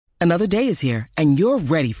Another day is here, and you're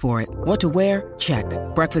ready for it. What to wear? Check.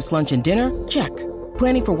 Breakfast, lunch, and dinner? Check.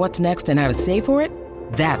 Planning for what's next and how to save for it?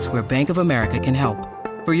 That's where Bank of America can help.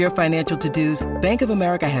 For your financial to-dos, Bank of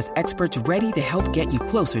America has experts ready to help get you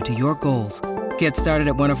closer to your goals. Get started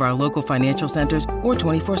at one of our local financial centers or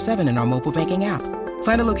 24/7 in our mobile banking app.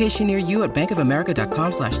 Find a location near you at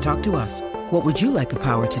bankofamerica.com/talktous. What would you like the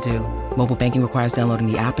power to do? Mobile banking requires downloading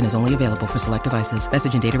the app and is only available for select devices.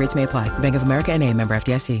 Message and data rates may apply. Bank of America N.A., member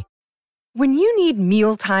FDIC. When you need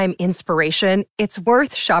mealtime inspiration, it's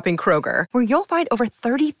worth shopping Kroger, where you'll find over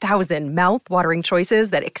 30,000 mouth-watering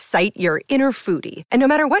choices that excite your inner foodie. And no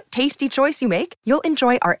matter what tasty choice you make, you'll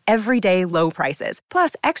enjoy our everyday low prices,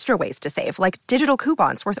 plus extra ways to save, like digital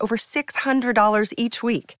coupons worth over $600 each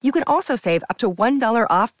week. You can also save up to $1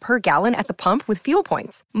 off per gallon at the pump with fuel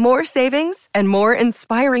points. More savings and more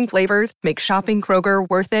inspiring flavors make shopping Kroger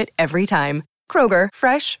worth it every time. Kroger,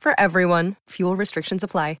 fresh for everyone. Fuel restrictions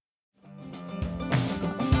apply.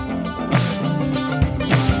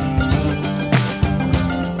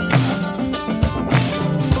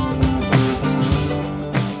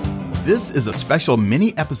 This is a special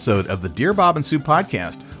mini episode of the Dear Bob and Sue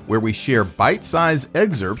podcast, where we share bite-sized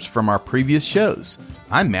excerpts from our previous shows.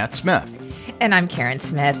 I'm Matt Smith. And I'm Karen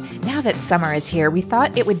Smith. Now that summer is here, we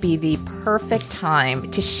thought it would be the perfect time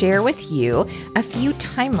to share with you a few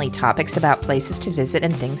timely topics about places to visit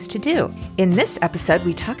and things to do. In this episode,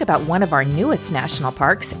 we talk about one of our newest national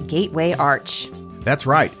parks, Gateway Arch. That's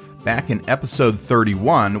right. Back in episode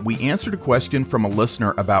 31, we answered a question from a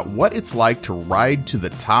listener about what it's like to ride to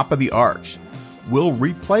the top of the arch. We'll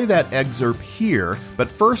replay that excerpt here,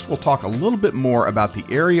 but first we'll talk a little bit more about the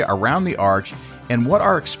area around the arch and what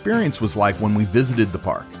our experience was like when we visited the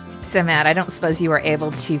park. So, Matt, I don't suppose you were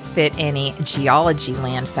able to fit any geology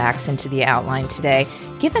land facts into the outline today,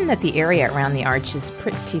 given that the area around the arch is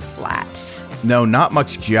pretty flat. No, not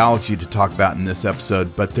much geology to talk about in this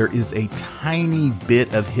episode, but there is a tiny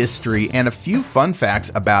bit of history and a few fun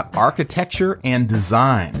facts about architecture and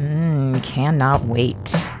design. Cannot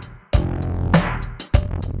wait.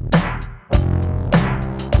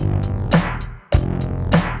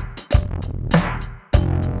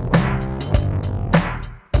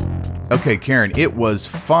 Okay, Karen, it was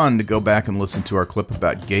fun to go back and listen to our clip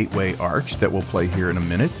about Gateway Arch that we'll play here in a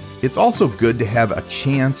minute. It's also good to have a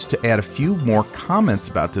chance to add a few more comments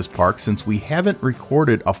about this park since we haven't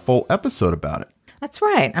recorded a full episode about it. That's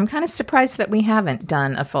right. I'm kind of surprised that we haven't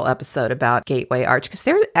done a full episode about Gateway Arch because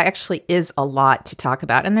there actually is a lot to talk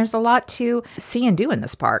about and there's a lot to see and do in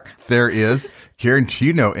this park. There is. Karen, do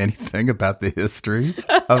you know anything about the history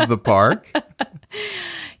of the park?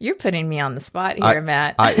 You're putting me on the spot here,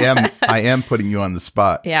 Matt. I am putting you on the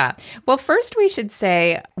spot. Yeah. Well, first we should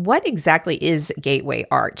say, what exactly is Gateway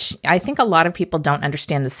Arch? I think a lot of people don't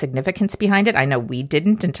understand the significance behind it. I know we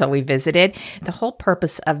didn't until we visited. The whole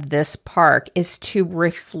purpose of this park is to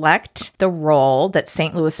reflect the role that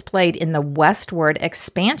St. Louis played in the westward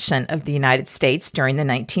expansion of the United States during the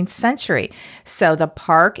 19th century. So the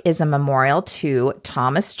park is a memorial to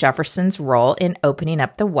Thomas Jefferson's role in opening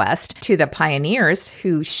up the West, to the pioneers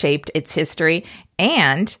who shaped its history,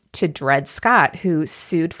 and to Dred Scott, who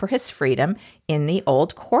sued for his freedom in the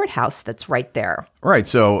old courthouse that's right there. Right.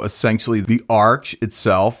 So essentially the arch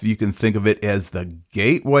itself, you can think of it as the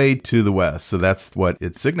gateway to the West. So that's what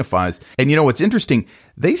it signifies. And you know what's interesting?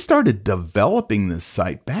 They started developing this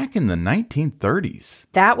site back in the 1930s.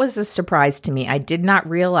 That was a surprise to me. I did not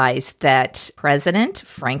realize that President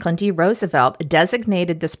Franklin D. Roosevelt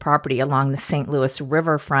designated this property along the St. Louis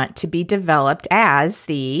riverfront to be developed as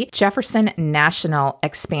the Jefferson National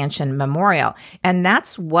Expansion Memorial. And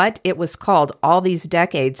that's what it was called all these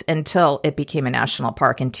decades until it became a national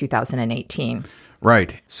park in 2018.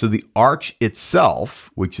 Right. So the arch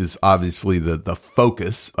itself, which is obviously the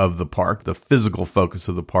focus of the park, the physical focus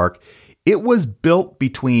of the park, it was built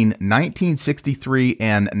between 1963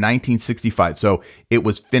 and 1965. So it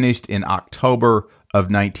was finished in October of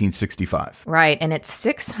 1965. Right, and it's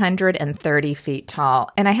 630 feet tall.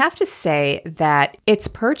 And I have to say that it's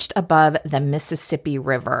perched above the Mississippi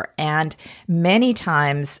River. And many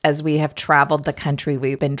times as we have traveled the country,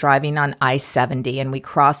 we've been driving on I-70 and we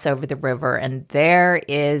cross over the river and there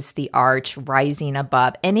is the arch rising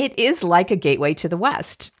above. And it is like a gateway to the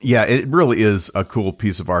West. Yeah, it really is a cool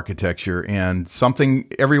piece of architecture and something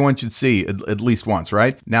everyone should see at least once,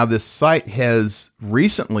 right? Now, this site has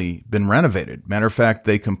recently been renovated. Matter of fact,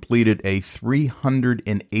 they completed a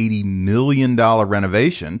 $380 million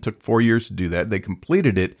renovation. Took 4 years to do that. They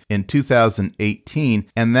completed it in 2018,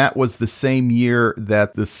 and that was the same year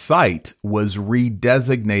that the site was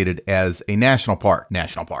redesignated as a national park.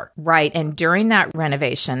 Right. And during that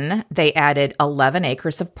renovation, they added 11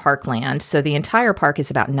 acres of parkland. So the entire park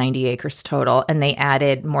is about 90 acres total. And they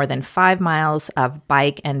added more than 5 miles of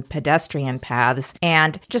bike and pedestrian paths.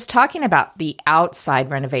 And just talking about the outside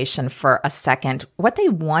renovation for a second, what they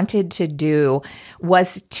wanted to do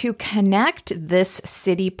was to connect this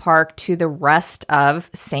city park to the rest of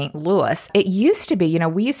St. Louis. It used to be,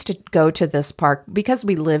 we used to go to this park because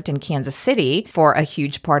we lived in Kansas City for a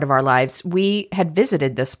huge part of our lives. We had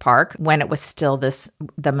visited this park when it was still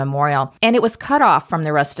the memorial, and it was cut off from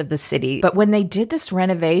the rest of the city. But when they did this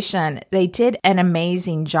renovation, they did an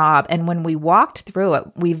amazing job. And when we walked through it,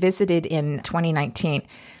 we visited in 2019.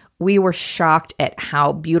 We were shocked at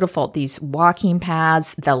how beautiful these walking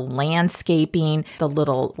paths, the landscaping, the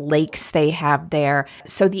little lakes they have there.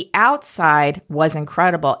 So the outside was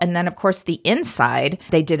incredible. And then, of course, the inside,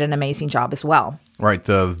 they did an amazing job as well. Right.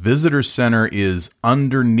 The visitor center is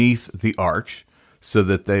underneath the arch so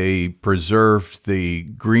that they preserved the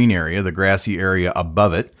green area, the grassy area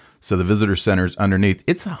above it. So the visitor center is underneath.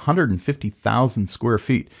 It's 150,000 square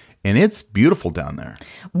feet. And it's beautiful down there.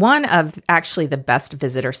 One of actually the best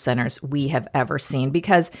visitor centers we have ever seen,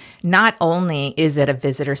 because not only is it a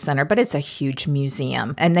visitor center, but it's a huge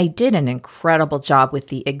museum. And they did an incredible job with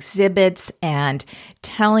the exhibits and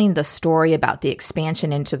telling the story about the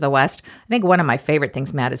expansion into the West. I think one of my favorite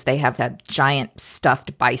things, Matt, is they have that giant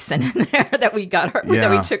stuffed bison in there that we got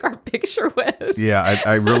that we took our picture with. Yeah,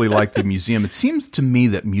 I really like the museum. It seems to me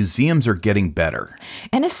that museums are getting better.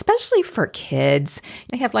 And especially for kids.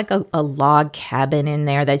 They have like a log cabin in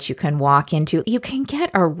there that you can walk into. You can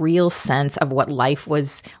get a real sense of what life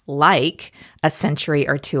was like a century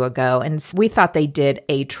or two ago. And we thought they did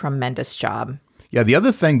a tremendous job. Yeah, the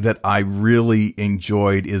other thing that I really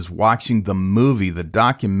enjoyed is watching the movie, the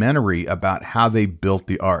documentary about how they built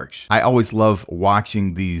the arch. I always love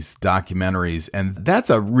watching these documentaries, and that's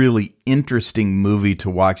a really interesting movie to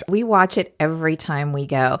watch. We watch it every time we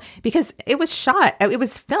go because it was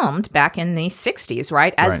filmed back in the 60s,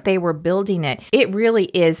 right? As they were building it. It really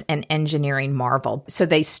is an engineering marvel. So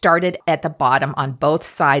they started at the bottom on both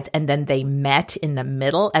sides, and then they met in the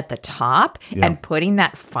middle at the top and putting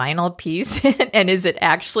that final piece in. And is it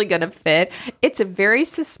actually going to fit? It's very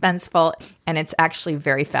suspenseful, and it's actually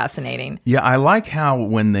very fascinating. Yeah, I like how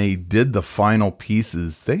when they did the final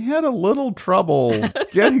pieces, they had a little trouble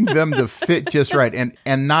getting them to fit just right.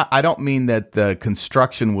 And not, I don't mean that the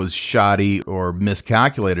construction was shoddy or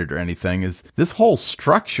miscalculated or anything. Is this whole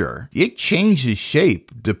structure, it changes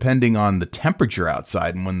shape depending on the temperature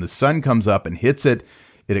outside. And when the sun comes up and hits it,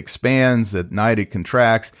 it expands. At night, it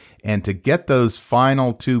contracts. And to get those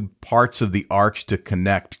final two parts of the arch to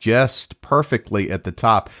connect just perfectly at the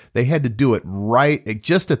top, they had to do it right,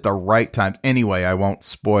 just at the right time. Anyway, I won't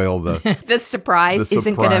spoil the the surprise. Is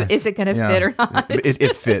it going to fit or not?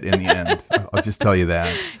 It fit in the end. I'll just tell you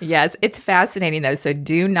that. Yes, it's fascinating though. So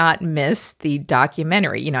do not miss the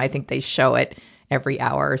documentary. I think they show it every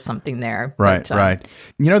hour or something there. Right.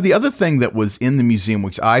 The other thing that was in the museum,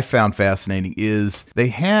 which I found fascinating, is they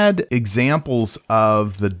had examples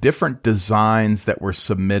of the different designs that were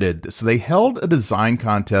submitted. So they held a design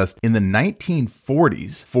contest in the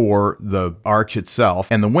 1940s for the arch itself,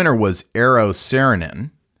 and the winner was Eero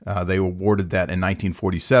Saarinen. They awarded that in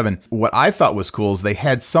 1947. What I thought was cool is they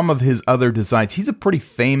had some of his other designs. He's a pretty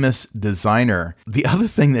famous designer. The other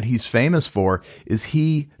thing that he's famous for is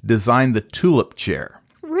he designed the tulip chair.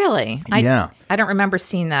 Really? Yeah. I don't remember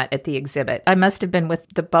seeing that at the exhibit. I must have been with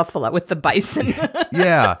the buffalo, with the bison.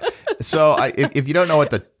 Yeah. So if you don't know what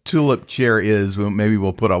the tulip chair is, maybe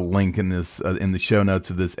we'll put a link in this in the show notes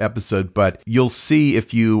of this episode, but you'll see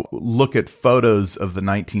if you look at photos of the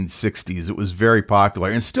 1960s, it was very popular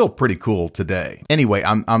and still pretty cool today. Anyway,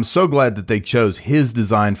 I'm so glad that they chose his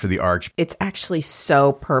design for the arch. It's actually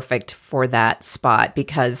so perfect for that spot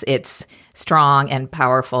because it's strong and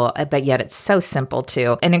powerful, but yet it's so simple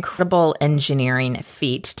too. An incredible engineering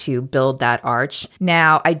feat to build that arch.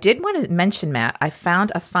 Now, I did want to mention, Matt, I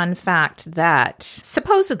found a fun fact that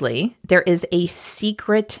supposedly there is a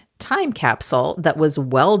secret time capsule that was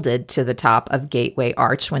welded to the top of Gateway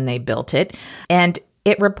Arch when they built it. And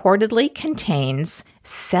it reportedly contains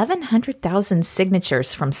 700,000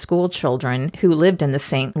 signatures from school children who lived in the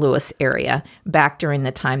St. Louis area back during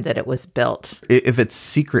the time that it was built. If it's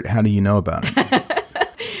secret, how do you know about it?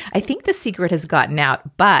 I think the secret has gotten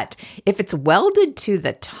out, but if it's welded to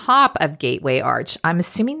the top of Gateway Arch, I'm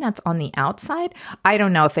assuming that's on the outside. I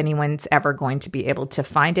don't know if anyone's ever going to be able to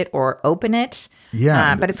find it or open it.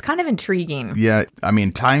 Yeah. But it's kind of intriguing. Yeah. I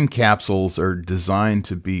mean, time capsules are designed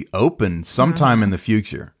to be open sometime in the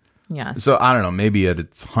future. Yes. So I don't know, maybe at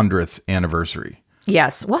its 100th anniversary.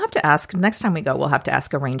 Yes, we'll have to ask. Next time we go, we'll have to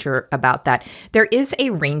ask a ranger about that. There is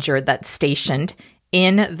a ranger that's stationed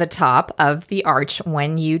in the top of the arch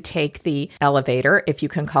when you take the elevator, if you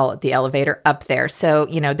can call it the elevator, up there. So,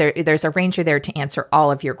 there's a ranger there to answer all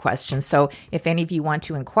of your questions. So if any of you want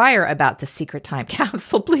to inquire about the secret time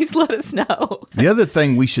capsule, please let us know. The other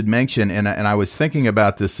thing we should mention, and I was thinking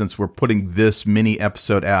about this since we're putting this mini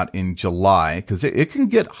episode out in July, because it can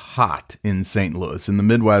get hot in St. Louis. In the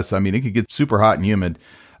Midwest, I mean, it could get super hot and humid.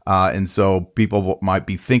 And so people might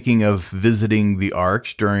be thinking of visiting the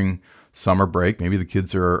Arch during summer break. Maybe the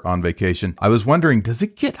kids are on vacation. I was wondering, does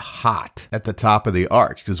it get hot at the top of the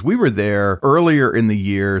arch? Because we were there earlier in the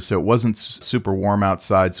year, so it wasn't super warm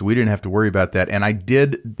outside, so we didn't have to worry about that. And I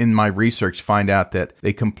did, in my research, find out that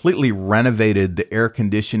they completely renovated the air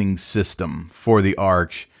conditioning system for the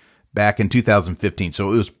arch back in 2015.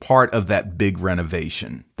 So it was part of that big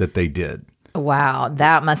renovation that they did. Wow,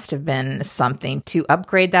 that must have been something to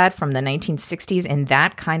upgrade that from the 1960s in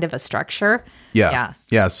that kind of a structure. Yeah.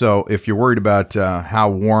 So if you're worried about how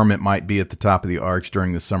warm it might be at the top of the arch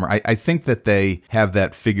during the summer, I think that they have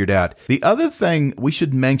that figured out. The other thing we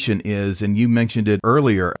should mention is, and you mentioned it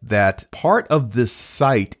earlier, that part of this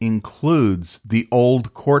site includes the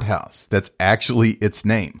old courthouse. That's actually its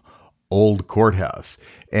name, Old Courthouse.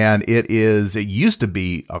 And it used to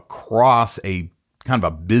be across a kind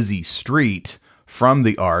of a busy street from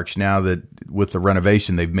the arch. Now that with the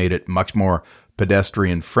renovation, they've made it much more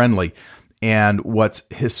pedestrian friendly. And what's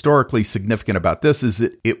historically significant about this is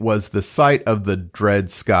that it was the site of the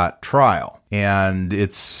Dred Scott trial. And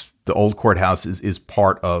the old courthouse is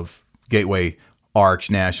part of Gateway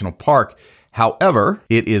Arch National Park. However,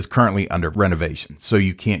 it is currently under renovation, so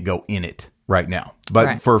you can't go in it right now.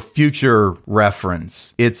 But for future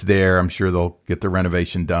reference, it's there. I'm sure they'll get the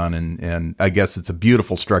renovation done. And I guess it's a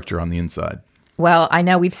beautiful structure on the inside. Well, I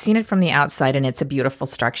know we've seen it from the outside, and it's a beautiful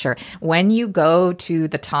structure. When you go to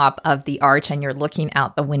the top of the arch and you're looking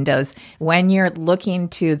out the windows, when you're looking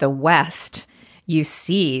to the west, you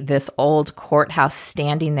see this old courthouse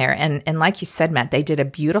standing there. And like you said, Matt, they did a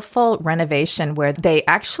beautiful renovation where they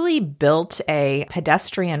actually built a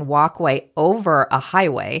pedestrian walkway over a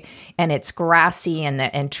highway, and it's grassy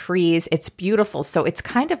and trees. It's beautiful. So it's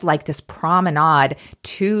kind of like this promenade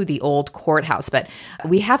to the old courthouse. But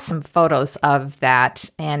we have some photos of that,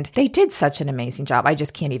 and they did such an amazing job. I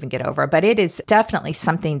just can't even get over it. But it is definitely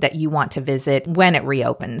something that you want to visit when it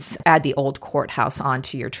reopens. Add the old courthouse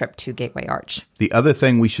onto your trip to Gateway Arch. The other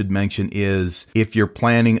thing we should mention is if you're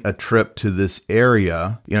planning a trip to this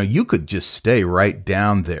area, you could just stay right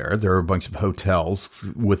down there. There are a bunch of hotels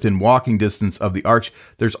within walking distance of the arch.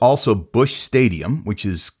 There's also Busch Stadium, which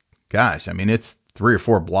is, it's 3 or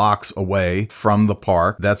 4 blocks away from the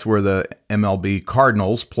park. That's where the MLB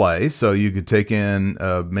Cardinals play. So you could take in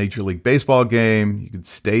a Major League Baseball game. You could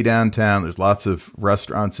stay downtown. There's lots of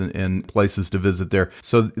restaurants and places to visit there.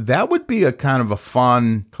 So that would be a kind of a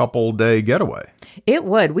fun couple-day getaway. It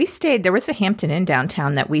would. There was a Hampton Inn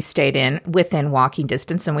downtown that we stayed in within walking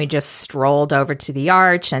distance, and we just strolled over to the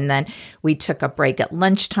arch, and then we took a break at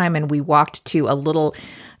lunchtime, and we walked to a little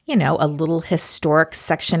historic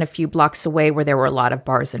section a few blocks away where there were a lot of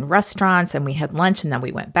bars and restaurants, and we had lunch, and then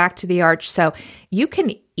we went back to the arch. So you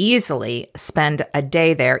can easily spend a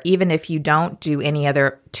day there, even if you don't do any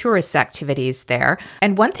other tourist activities there.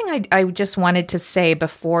 And one thing I just wanted to say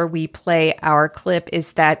before we play our clip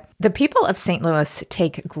is that the people of St. Louis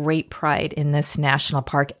take great pride in this national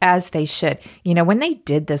park, as they should. When they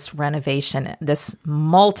did this renovation, this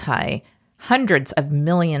hundreds of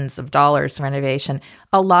millions of dollars renovation,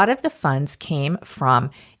 a lot of the funds came from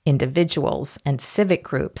individuals and civic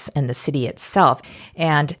groups and the city itself.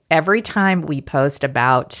 And every time we post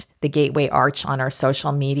about the Gateway Arch on our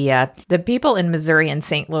social media, the people in Missouri and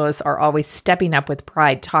St. Louis are always stepping up with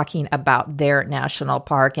pride, talking about their national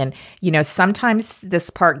park. And, sometimes this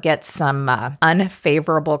park gets some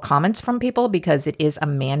unfavorable comments from people because it is a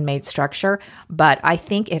man-made structure, but I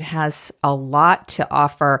think it has a lot to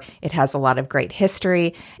offer. It has a lot of great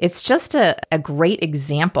history. It's just a great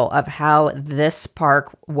example of how this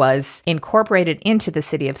park was incorporated into the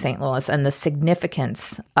city of St. Louis and the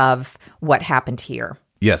significance of what happened here.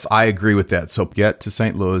 Yes, I agree with that. So get to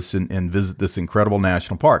St. Louis and visit this incredible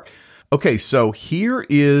national park. Okay, so here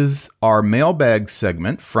is our mailbag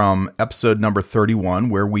segment from episode number 31,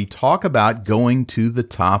 where we talk about going to the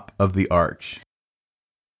top of the arch.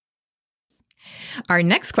 Our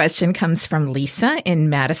next question comes from Lisa in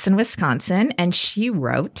Madison, Wisconsin, and she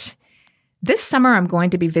wrote, "This summer I'm going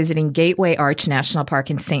to be visiting Gateway Arch National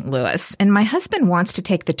Park in St. Louis, and my husband wants to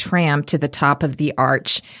take the tram to the top of the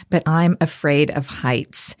arch, but I'm afraid of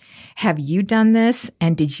heights. Have you done this,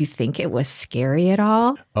 and did you think it was scary at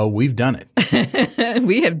all?" Oh, we've done it.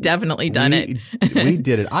 We have definitely done it. We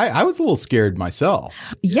did it. I was a little scared myself.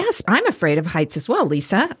 Yes, I'm afraid of heights as well,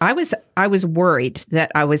 Lisa. I was worried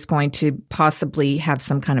that I was going to possibly have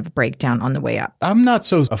some kind of breakdown on the way up. I'm not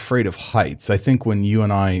so afraid of heights. I think when you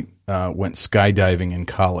and I went skydiving in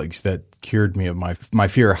college, that cured me of my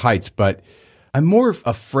fear of heights, but I'm more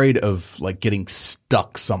afraid of like getting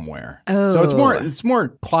stuck somewhere. Oh. So it's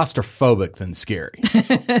more claustrophobic than scary.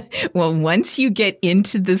 Well, once you get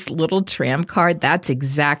into this little tram car, that's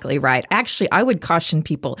exactly right. Actually, I would caution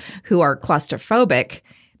people who are claustrophobic.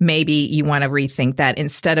 Maybe you want to rethink that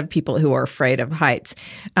instead of people who are afraid of heights.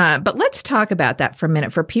 But let's talk about that for a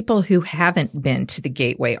minute for people who haven't been to the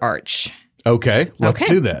Gateway Arch. Okay, let's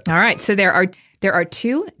do that. All right. So there are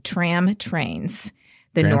two tram trains.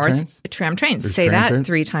 The Tram north trains? tram trains. There's Say tram that trains?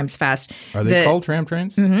 3 times fast. Are they called tram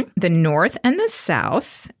trains? The north and the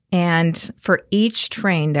south. And for each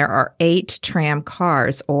train, there are 8 tram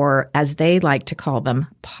cars, or as they like to call them,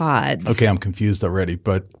 pods. Okay, I'm confused already,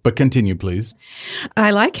 but continue, please.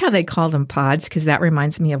 I like how they call them pods because that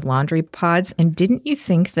reminds me of laundry pods. And didn't you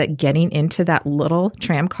think that getting into that little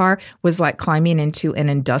tram car was like climbing into an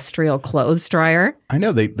industrial clothes dryer? I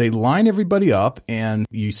know they line everybody up, and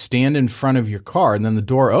you stand in front of your car, and then the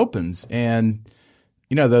door opens, and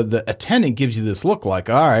you know the attendant gives you this look like,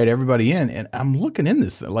 all right, everybody in, and I'm looking in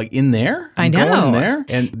this like in there. I know. Going in there,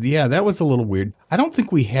 and yeah, that was a little weird. I don't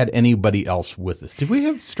think we had anybody else with us. Did we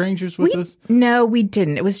have strangers with us? No, we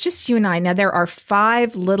didn't. It was just you and I. Now there are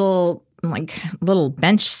 5 little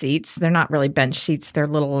bench seats. They're not really bench seats. They're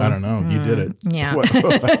little. I don't know. You did it. Yeah.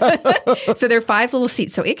 So there are 5 little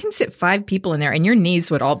seats. So it can sit 5 people in there, and your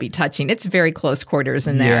knees would all be touching. It's very close quarters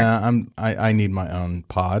in there. Yeah, I need my own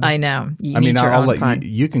pod. I know. I'll let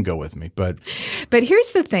you can go with me, but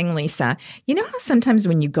here's the thing, Lisa. You know how sometimes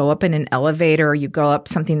when you go up in an elevator or you go up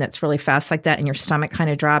something that's really fast like that and your stomach kind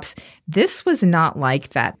of drops? This was not like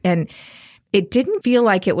that. And it didn't feel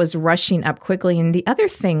like it was rushing up quickly. And the other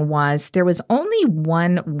thing was there was only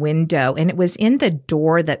one window, and it was in the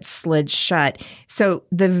door that slid shut. So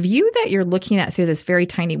the view that you're looking at through this very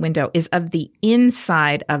tiny window is of the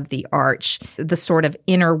inside of the arch, the sort of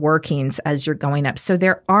inner workings as you're going up. So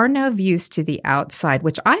there are no views to the outside,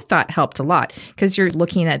 which I thought helped a lot because you're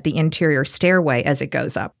looking at the interior stairway as it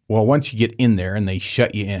goes up. well, once you get in there and they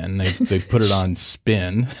shut you in, they put it on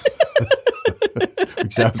spin.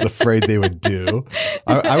 Which I was afraid they would do.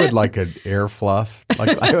 I would like an air fluff.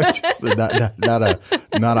 Like I would just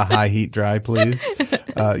not a high heat dry, please.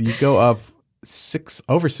 You go up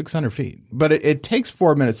over 600 feet, but it takes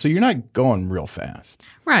 4 minutes, so you're not going real fast.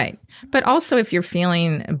 Right. But also, if you're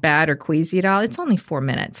feeling bad or queasy at all, it's only 4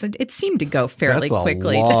 minutes. It seemed to go fairly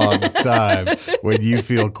quickly. That's a long time when you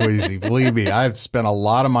feel queasy. Believe me, I've spent a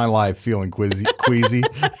lot of my life feeling queasy.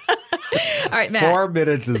 All right, Matt. 4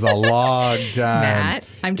 minutes is a long time. Matt,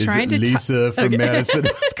 I'm trying to Lisa from Madison,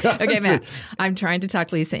 Wisconsin. Okay, Matt, I'm trying to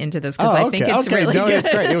talk Lisa into this because I think it's really good.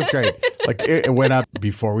 It's great. It was great. Like it went up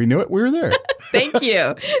before we knew it. We were there. Thank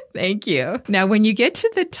you. Thank you. Now, when you get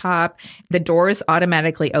to the top, the doors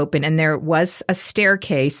automatically open, and there was a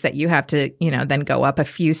staircase that you have to, then go up a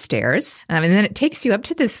few stairs. And then it takes you up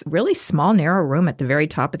to this really small, narrow room at the very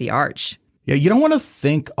top of the arch. Yeah, you don't want to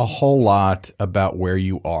think a whole lot about where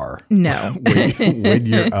you are. No. when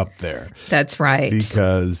you're up there. That's right.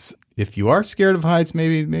 Because if you are scared of heights,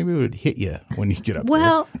 maybe it would hit you when you get up there.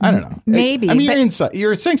 Well, I don't know. Maybe. I mean,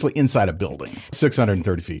 you're essentially inside a building,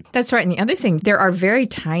 630 feet. That's right. And the other thing, there are very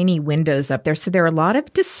tiny windows up there. So there are a lot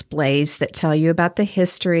of displays that tell you about the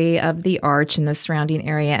history of the arch and the surrounding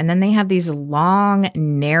area. And then they have these long,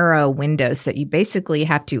 narrow windows that you basically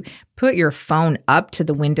have to put your phone up to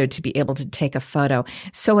the window to be able to take a photo.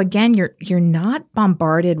 So again, you're not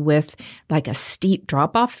bombarded with like a steep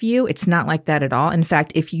drop-off view. It's not like that at all. In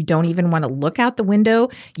fact, if you don't even want to look out the window,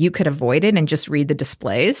 you could avoid it and just read the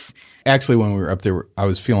displays. Actually, when we were up there, I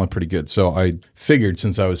was feeling pretty good. So I figured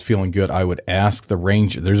since I was feeling good, I would ask the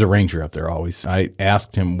ranger. There's a ranger up there always. I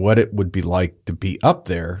asked him what it would be like to be up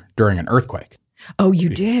there during an earthquake. Oh, you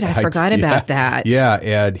did? I forgot about that. Yeah,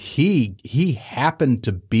 and he happened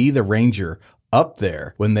to be the ranger up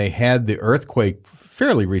there when they had the earthquake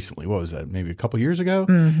fairly recently. What was that? Maybe a couple years ago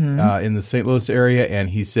in the St. Louis area. And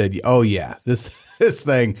he said, oh, yeah, this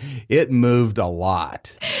thing, it moved a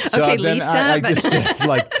lot. So okay, then Lisa. I just said,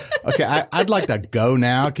 like, okay, I'd like to go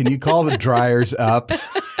now. Can you call the dryers up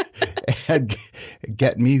and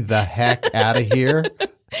get me the heck out of here?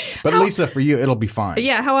 But Lisa, for you, it'll be fine.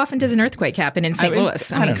 Yeah, how often does an earthquake happen in St.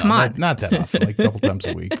 Louis? I mean, come on. Not that often, like a couple times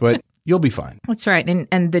a week, but you'll be fine. That's right.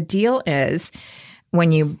 And the deal is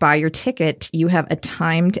when you buy your ticket, you have a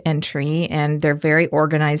timed entry and they're very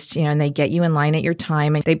organized, and they get you in line at your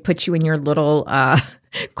time and they put you in your little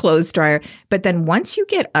clothes dryer. But then once you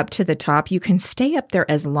get up to the top, you can stay up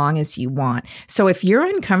there as long as you want. So if you're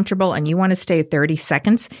uncomfortable and you want to stay 30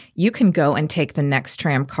 seconds, you can go and take the next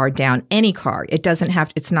tram car down, any car. It doesn't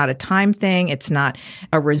have, it's not a time thing. It's not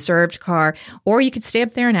a reserved car, or you could stay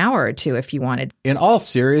up there an hour or two if you wanted. In all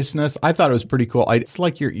seriousness, I thought it was pretty cool. It's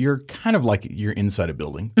like you're kind of like you're inside a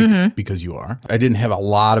building because you are. I didn't have a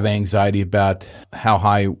lot of anxiety about how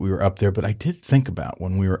high we were up there, but I did think about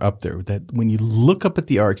when we were up there that when you look up at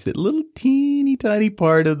the arch, that little teeny tiny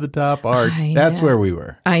part of the top arch, that's where we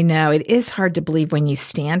were. I know. It is hard to believe when you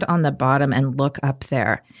stand on the bottom and look up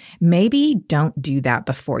there. Maybe don't do that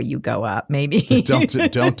before you go up. Maybe don't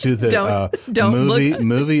do the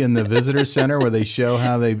movie in the visitor center where they show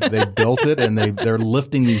how they built it, and they're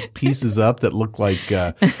lifting these pieces up that look like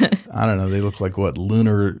I don't know, they look like what,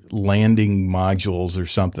 lunar landing modules or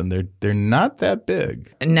something. They're not that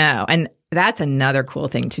big. No, and that's another cool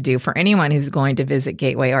thing to do for anyone who's going to visit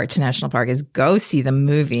Gateway Arch National Park is go see the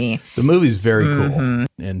movie. The movie's very cool.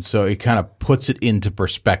 And so it kind of puts it into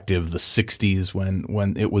perspective, the 60s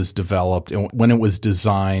when it was developed and when it was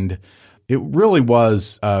designed. It really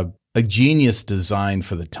was a genius design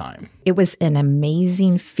for the time. It was an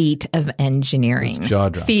amazing feat of engineering.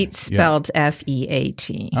 Jaw-dropping. Feat spelled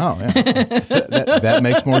F-E-A-T. Oh, yeah. that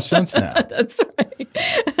makes more sense now. That's right.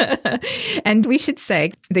 And we should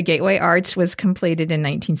say the Gateway Arch was completed in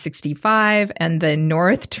 1965, and the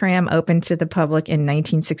North Tram opened to the public in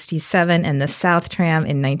 1967, and the South Tram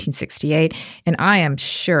in 1968. And I am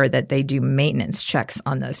sure that they do maintenance checks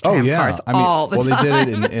on those tram cars all the time. Well, they did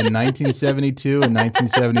it in 1972 and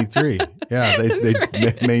 1973. Yeah, they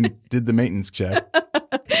did the maintenance check.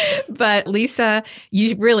 But Lisa,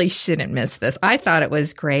 you really shouldn't miss this. I thought it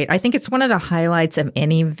was great. I think it's one of the highlights of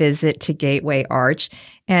any visit to Gateway Arch.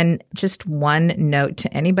 And just one note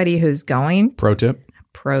to anybody who's going. Pro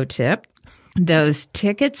tip. Those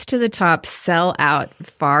tickets to the top sell out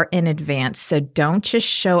far in advance. So don't just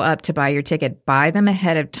show up to buy your ticket. Buy them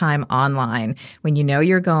ahead of time online. When you know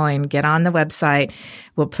you're going, get on the website.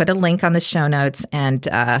 We'll put a link on the show notes and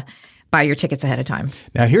buy your tickets ahead of time.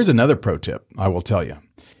 Now, here's another pro tip I will tell you.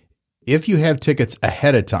 If you have tickets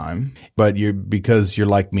ahead of time, but because you're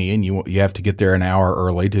like me and you have to get there an hour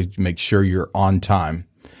early to make sure you're on time,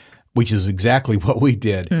 which is exactly what we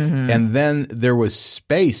did. And then there was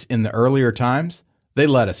space in the earlier times, they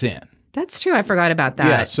let us in. That's true. I forgot about that.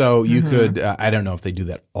 Yeah, so you could, I don't know if they do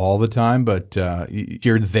that all the time, but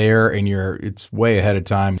you're there and it's way ahead of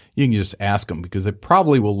time. You can just ask them because they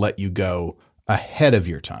probably will let you go ahead of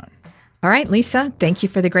your time. All right, Lisa, thank you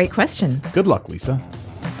for the great question. Good luck, Lisa.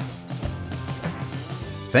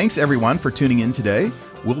 Thanks, everyone, for tuning in today.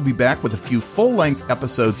 We'll be back with a few full-length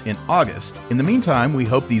episodes in August. In the meantime, we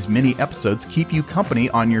hope these mini episodes keep you company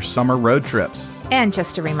on your summer road trips. And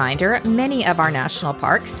just a reminder, many of our national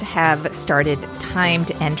parks have started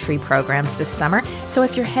timed entry programs this summer. So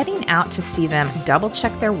if you're heading out to see them,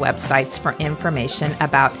 double-check their websites for information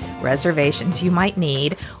about reservations you might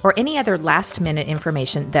need or any other last-minute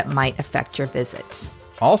information that might affect your visit.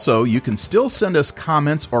 Also, you can still send us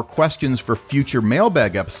comments or questions for future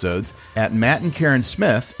mailbag episodes at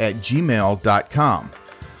mattandkarensmith@gmail.com.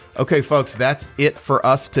 Okay, folks, that's it for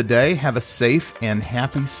us today. Have a safe and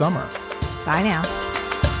happy summer. Bye now.